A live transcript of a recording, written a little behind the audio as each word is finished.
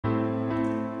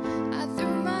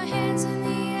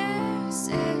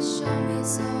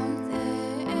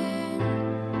something.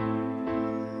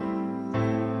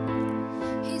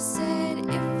 He said,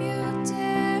 if you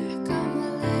dare, come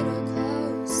a little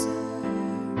closer.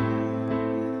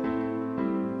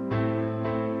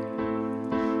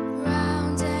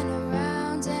 Round and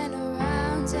around and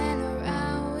around and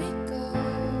around we go.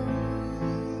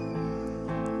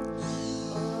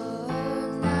 Oh,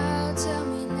 now tell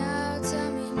me now,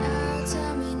 tell me now,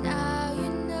 tell me now you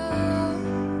know.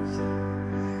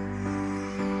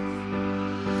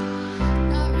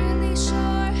 Not really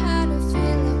sure how to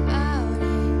feel about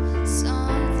it.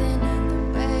 Something in the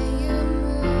way you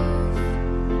move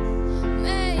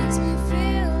makes me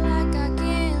feel like I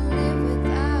can't live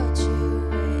without you.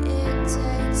 It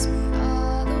takes me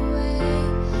all the way.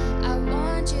 I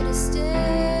want you to stay.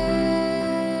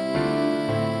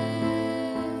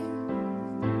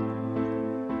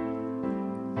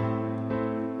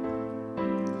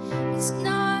 It's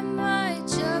not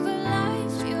much of a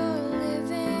life you're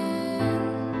living.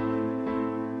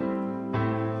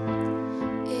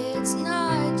 It's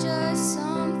not just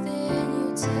something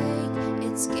you take,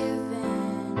 it's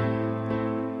given.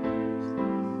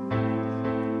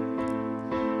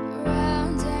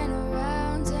 Around and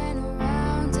around and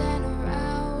around and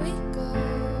around we go.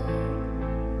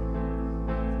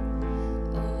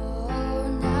 Oh,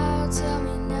 now tell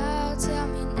me now, tell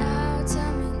me now,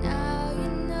 tell me now you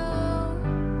know.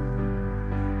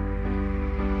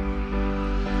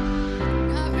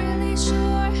 Not really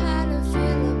sure how to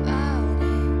feel about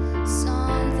it.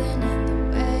 Something in the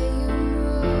way you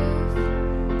move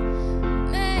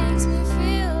makes me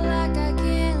feel like I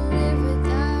can't live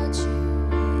without you.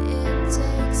 It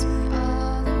takes me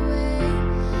all the way.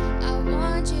 I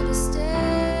want you to stay.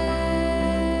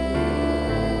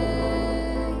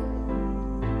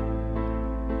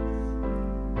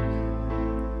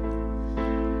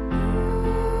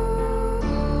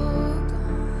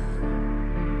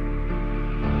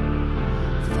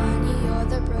 Funny, you're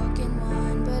the broken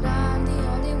one, but I'm the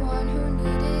only one who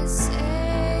needed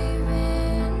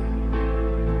saving.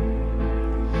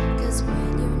 'Cause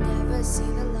when you never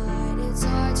see the light, it's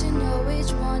hard to know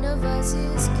which one of us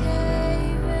is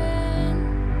caving.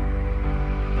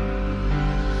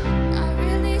 Not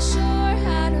really sure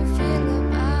how to feel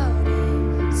about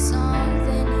it.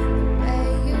 Something in the way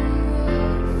you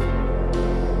move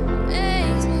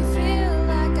makes me feel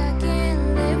like I can't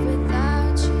live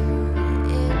without you.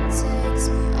 It takes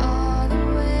me all the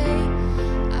way.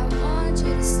 I want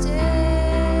you to stay.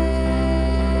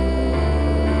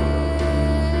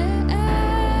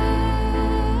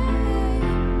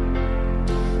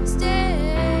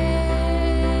 Stay.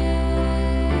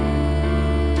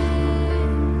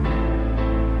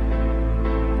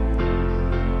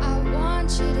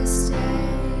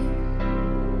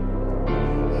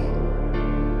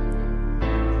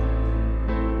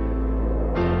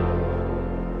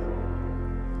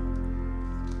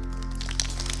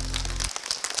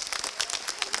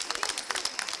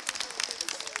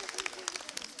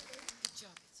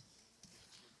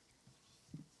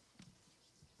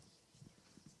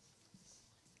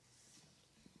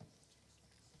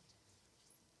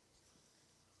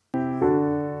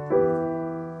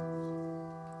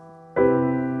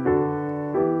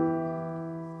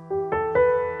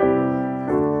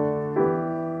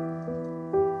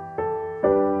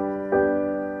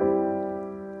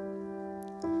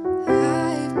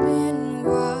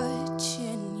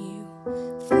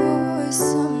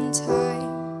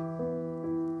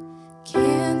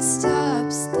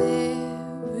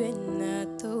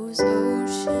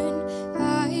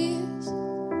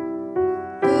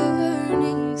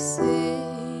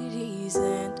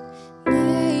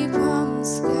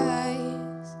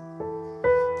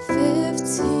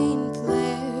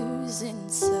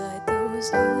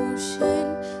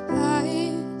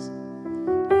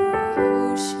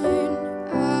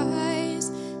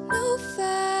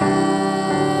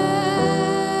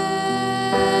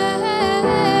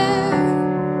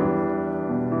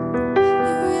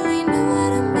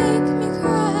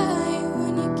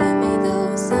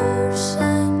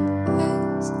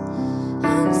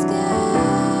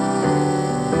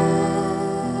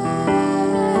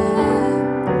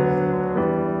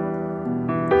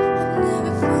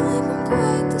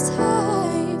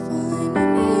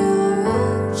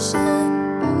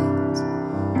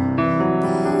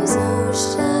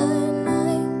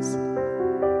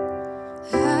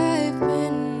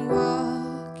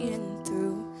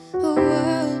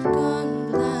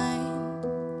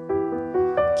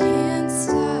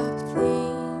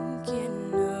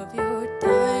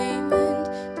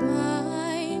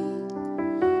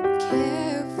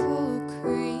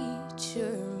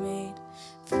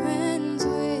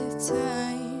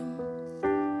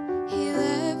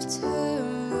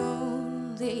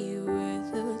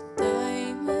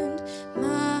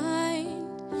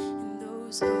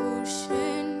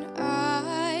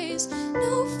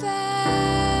 no fashion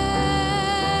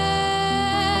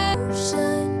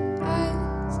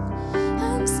eyes.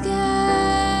 I'm scared.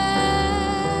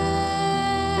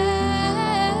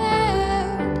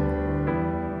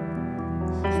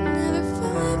 I never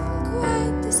felt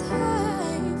quite this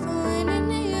high, falling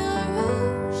into your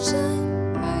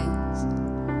ocean eyes.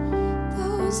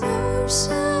 Those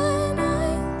ocean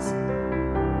eyes.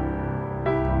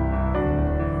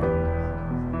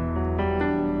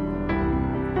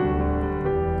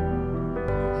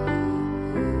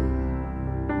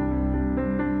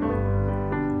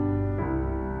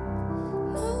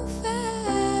 No fair.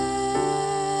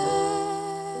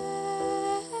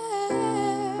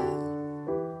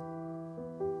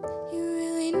 You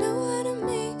really know how to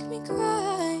make me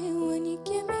cry when you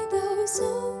give me those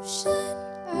ocean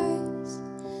eyes.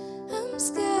 I'm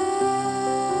scared.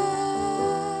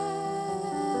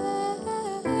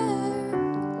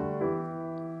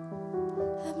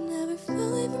 I've never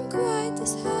felt even quite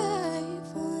this high,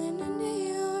 falling into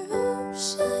your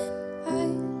ocean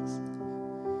eyes.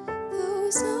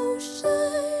 Those ocean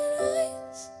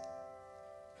eyes.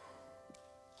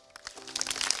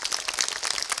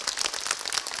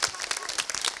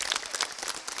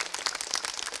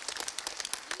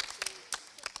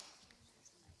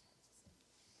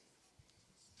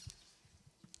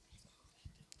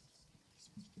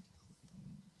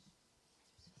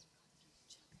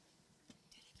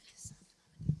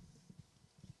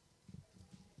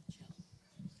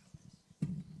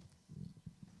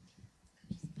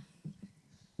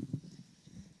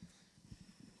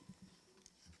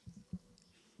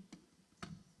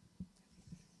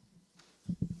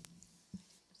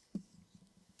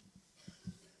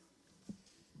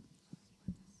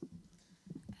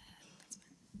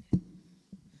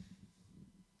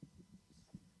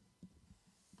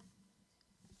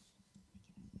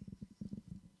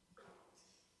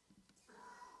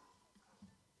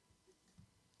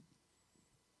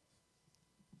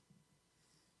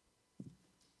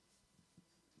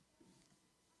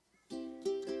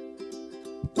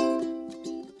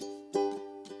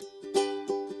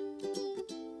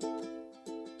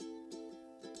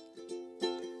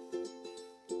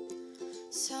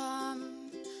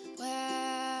 Somewhere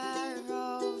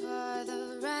over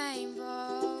the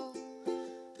rainbow,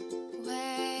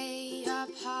 way up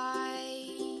high,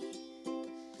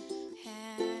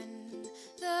 and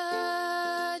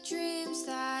the dreams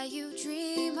that you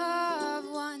dream of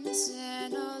once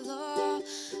in a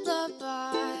lullaby.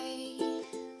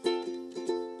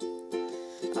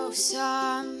 Oh,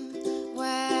 somewhere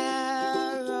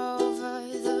over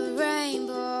the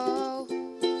rainbow,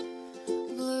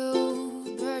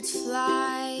 bluebirds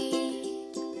fly,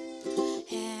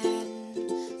 and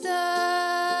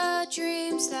the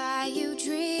dreams that you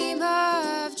dream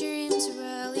of, dreams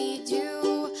really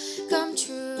do come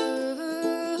true.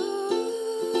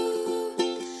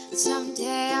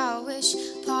 Someday I'll wish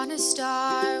upon a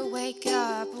star, wake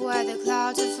up where the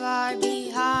clouds are far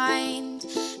behind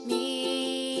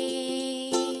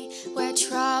me, where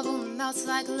trouble melts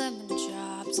like lemon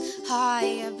drops,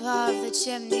 high above the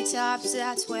chimney tops.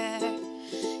 That's where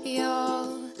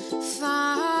you'll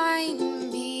find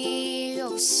me.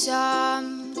 Oh,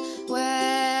 somewhere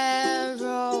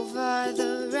over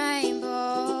the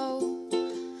rainbow,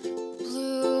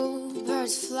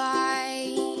 bluebirds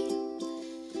fly,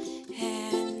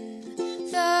 and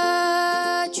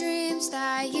the dreams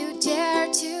that you dare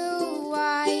to,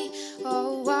 why,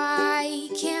 oh, why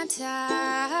can't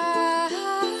I?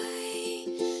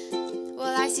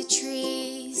 Well, I see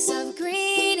trees of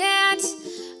green and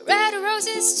red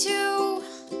roses too.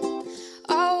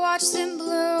 I'll watch them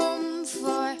bloom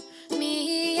for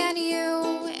me and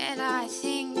you, and I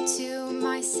think to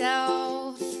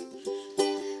myself,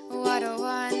 what a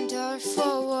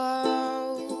wonderful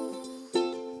world.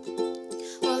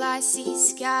 Well, I see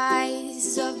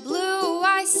skies of blue,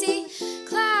 I see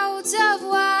clouds of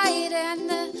white, and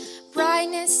the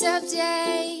brightness of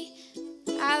day.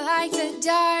 I like the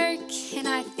dark, and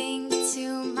I think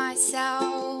to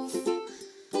myself,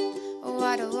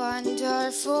 what a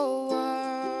wonderful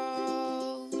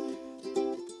world.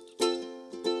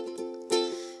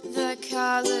 The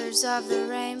colors of the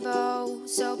rainbow,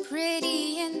 so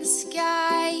pretty in the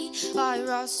sky,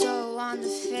 are also on the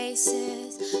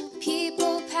faces of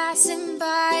people passing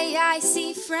by. I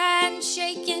see friends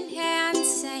shaking hands,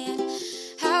 saying,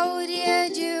 how do you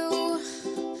do?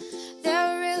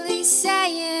 They're really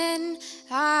saying,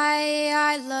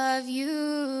 I love you.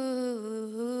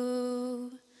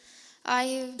 I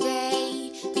hear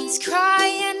babies cry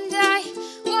and I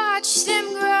watch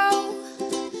them grow.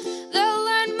 They'll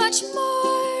learn much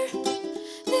more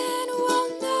than we'll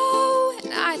know,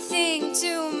 and I think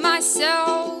think to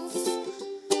myself,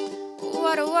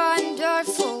 what a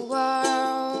wonderful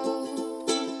world.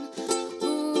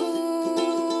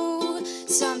 Ooh,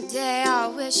 someday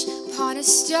I'll wish upon a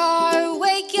star,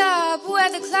 wake up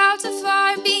where the clouds are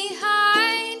far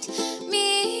behind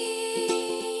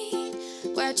me,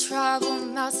 where trouble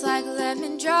melts like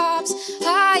lemon drops,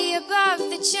 high above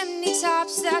the chimney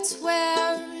tops. That's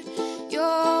where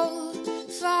you'll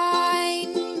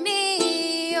find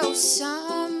me. Oh,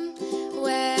 somewhere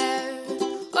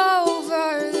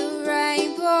over the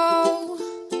rainbow,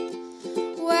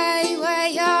 way,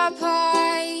 way up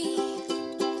high.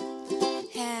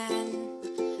 And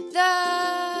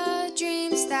the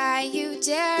dreams that you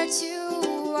dare to,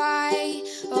 why,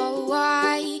 oh,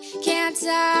 why can't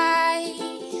I?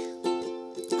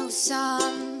 Oh,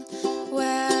 somewhere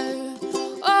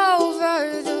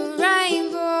over the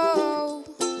rainbow,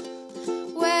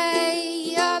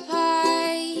 way up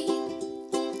high.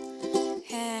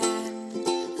 And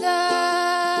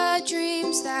the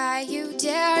dreams that you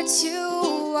dare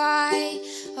to, why,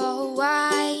 oh,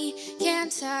 why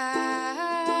can't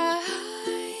I?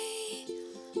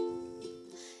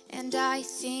 And I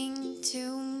think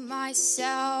to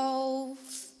myself,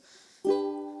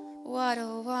 what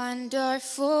a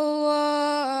wonderful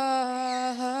world.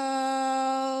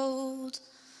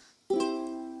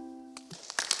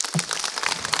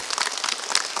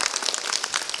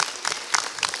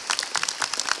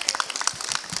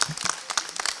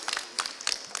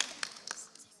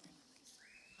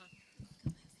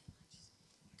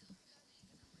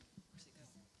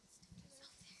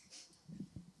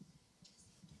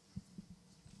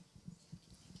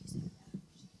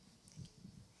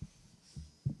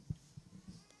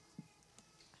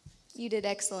 You did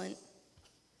excellent.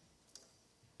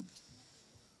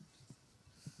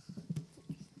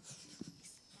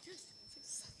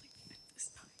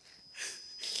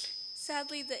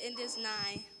 Sadly, the end is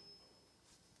nigh.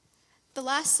 The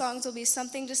last songs will be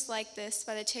Something Just Like This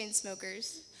by the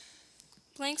Chainsmokers.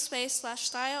 Blank Space /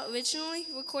 Style, originally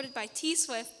recorded by T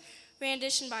Swift,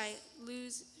 rendition by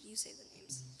you say the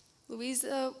names.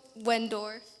 Louisa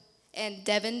Wendorf and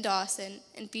Devin Dawson,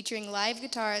 and featuring live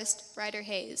guitarist Ryder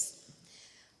Hayes.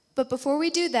 But before we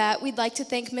do that, we'd like to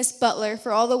thank Miss Butler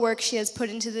for all the work she has put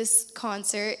into this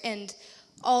concert and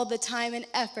all the time and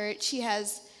effort she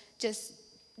has just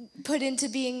put into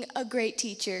being a great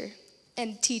teacher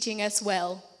and teaching us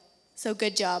well. So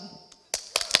good job.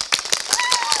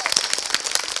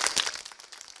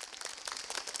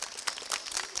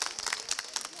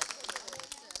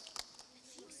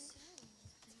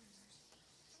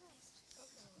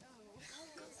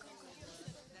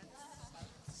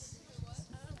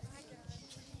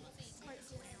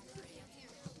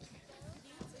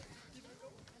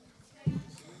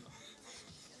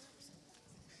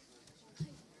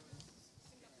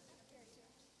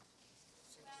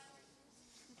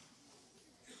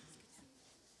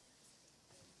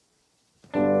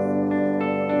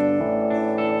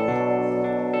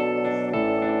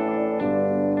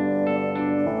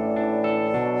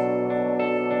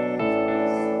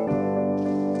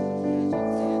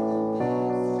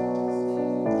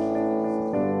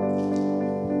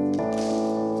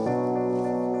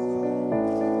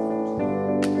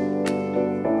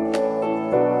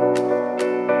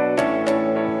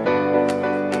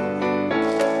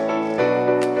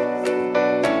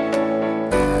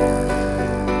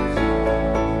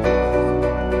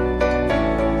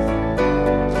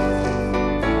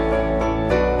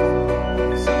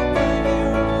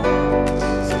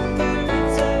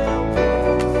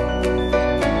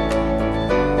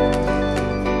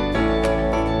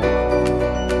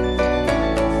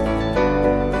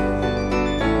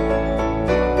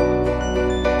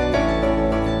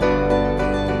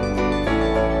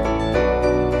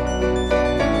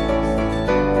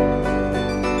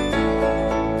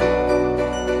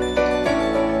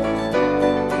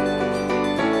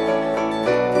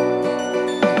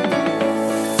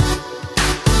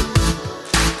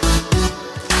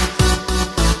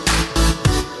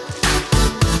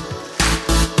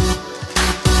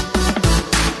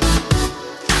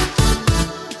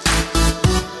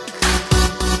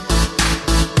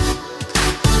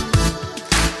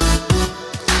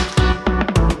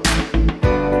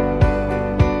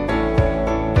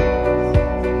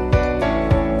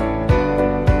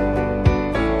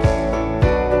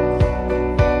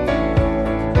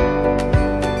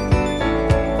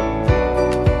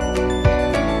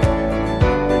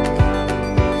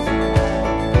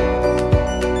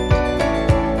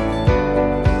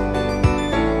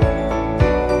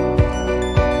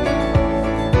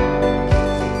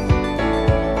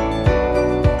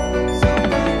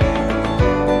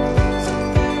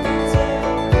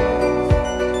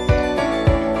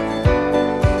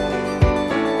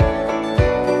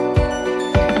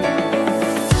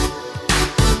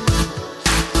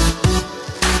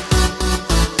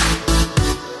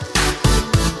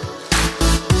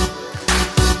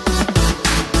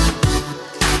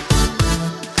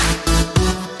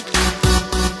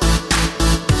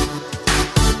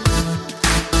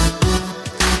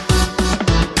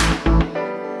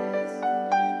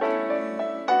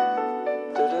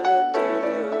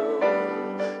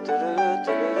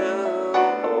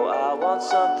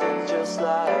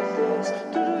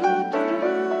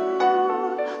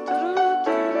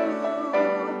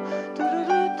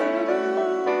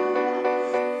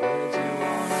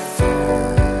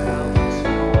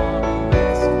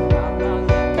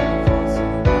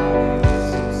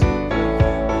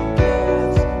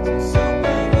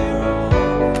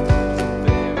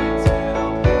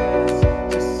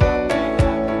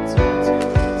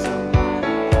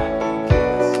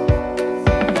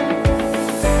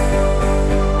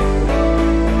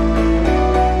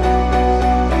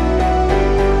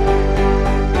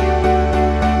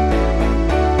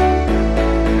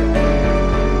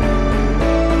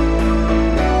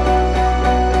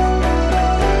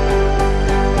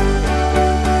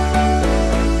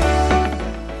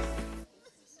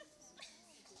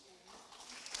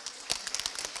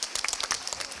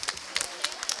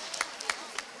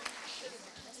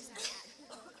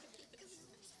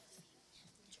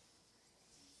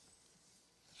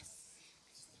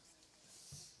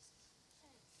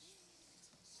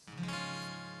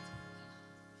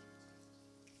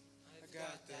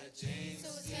 So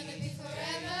it's gonna be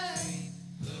forever.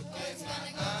 Or it's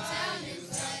gonna go down in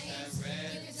flames.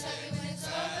 You can tell me when it's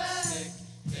over.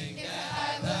 If the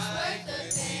high was worth the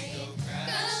pain.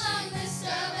 Got a long list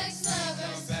of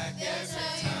ex-lovers. They'll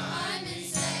tell you I'm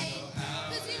insane.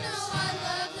 'Cause you know I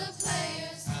love the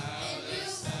players and you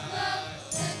love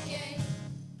the game.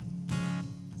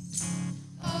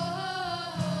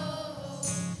 Oh,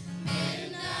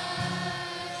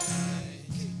 midnight.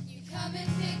 You come and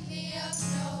pick me up,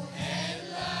 no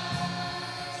headlight.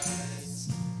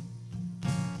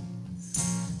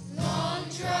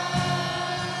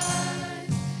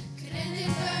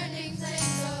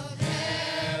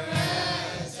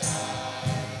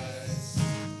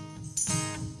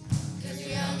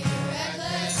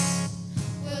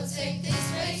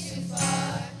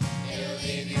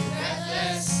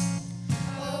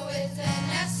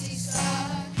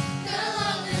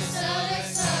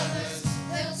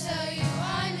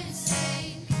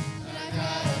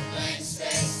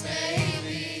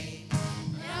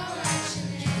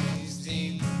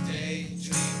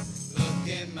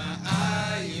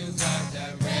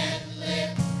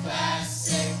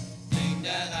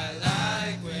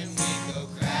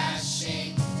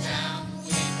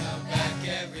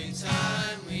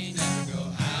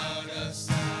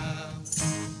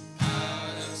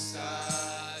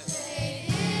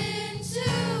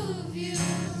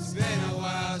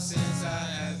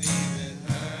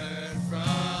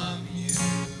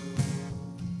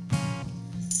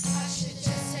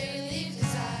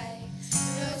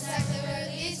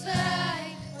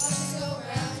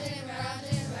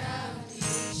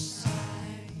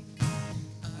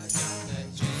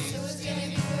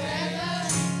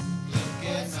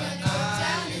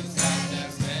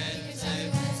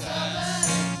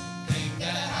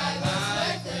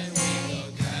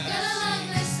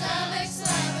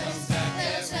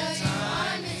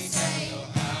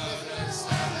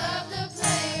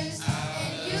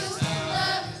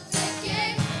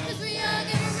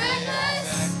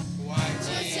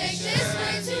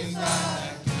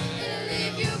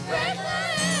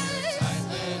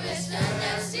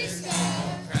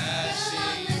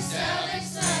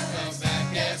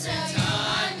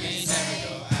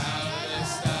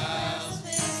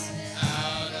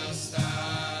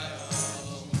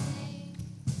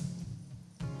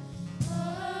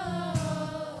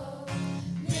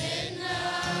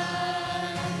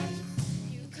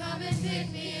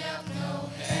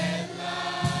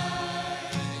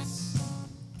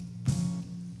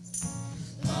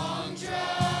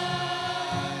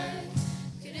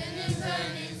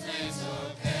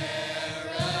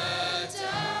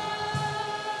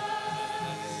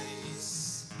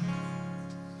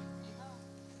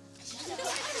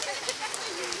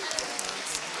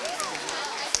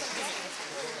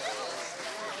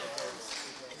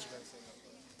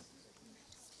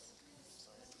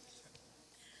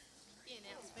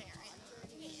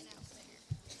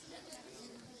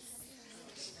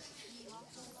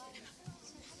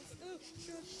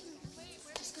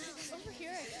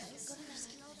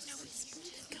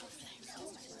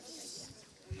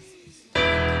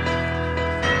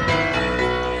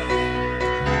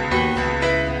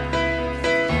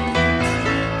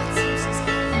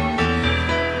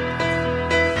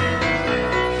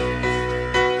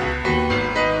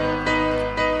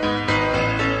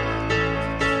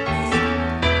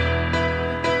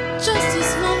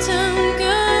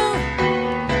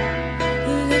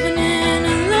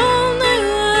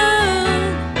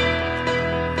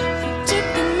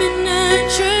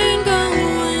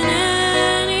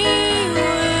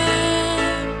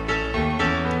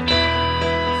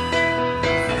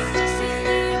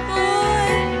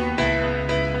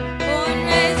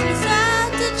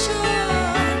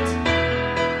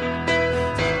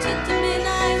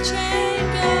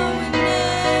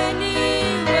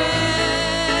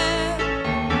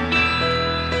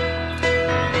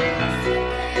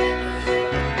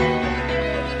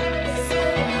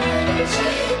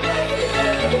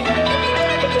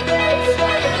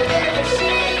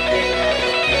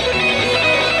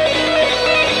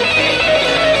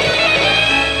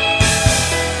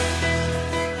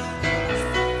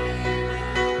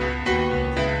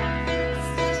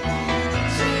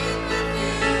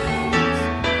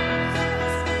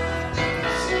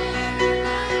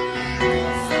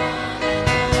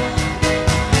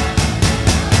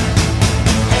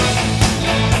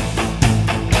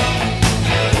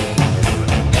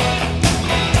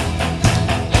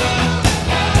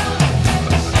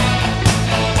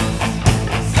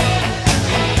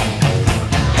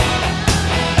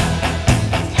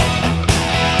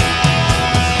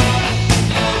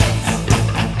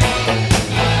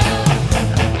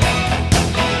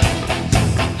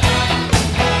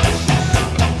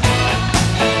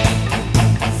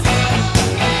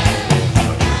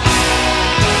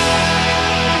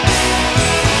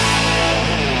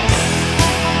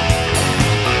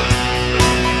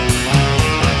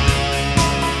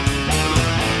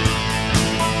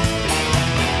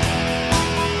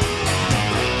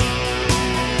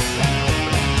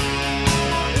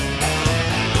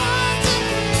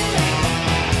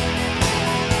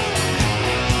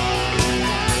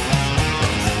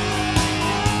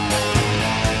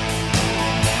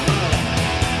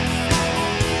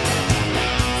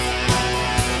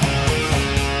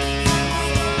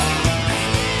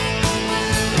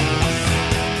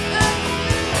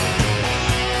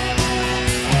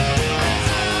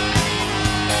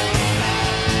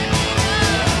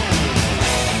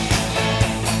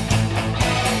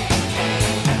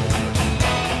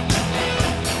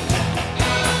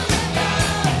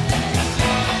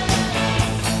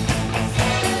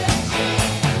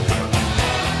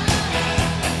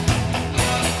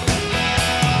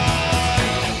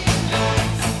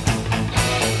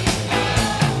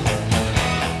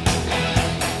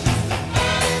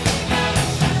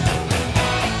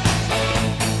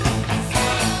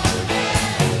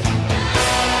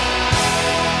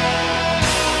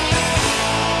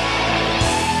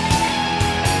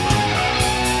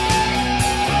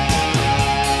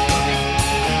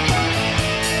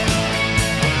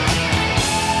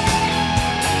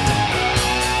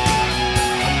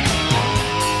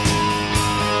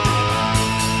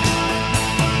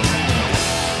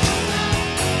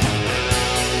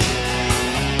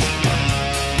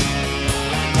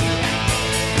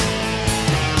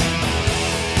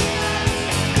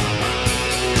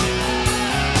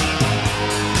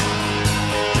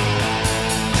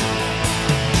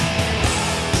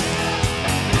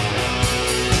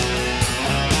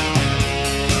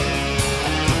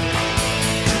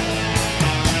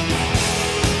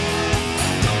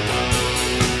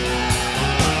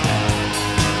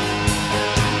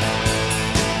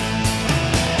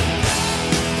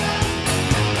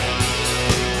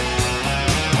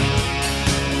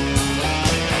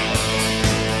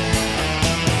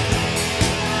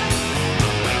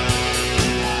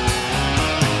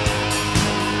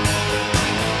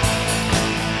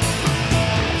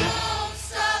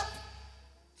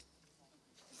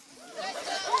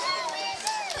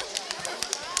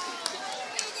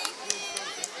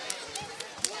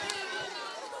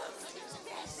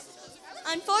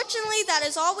 Unfortunately, that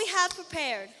is all we have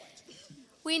prepared.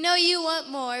 We know you want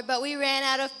more, but we ran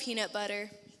out of peanut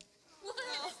butter.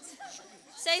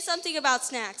 Say something about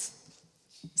snacks.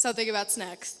 Something about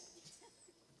snacks.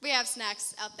 We have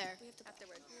snacks out there.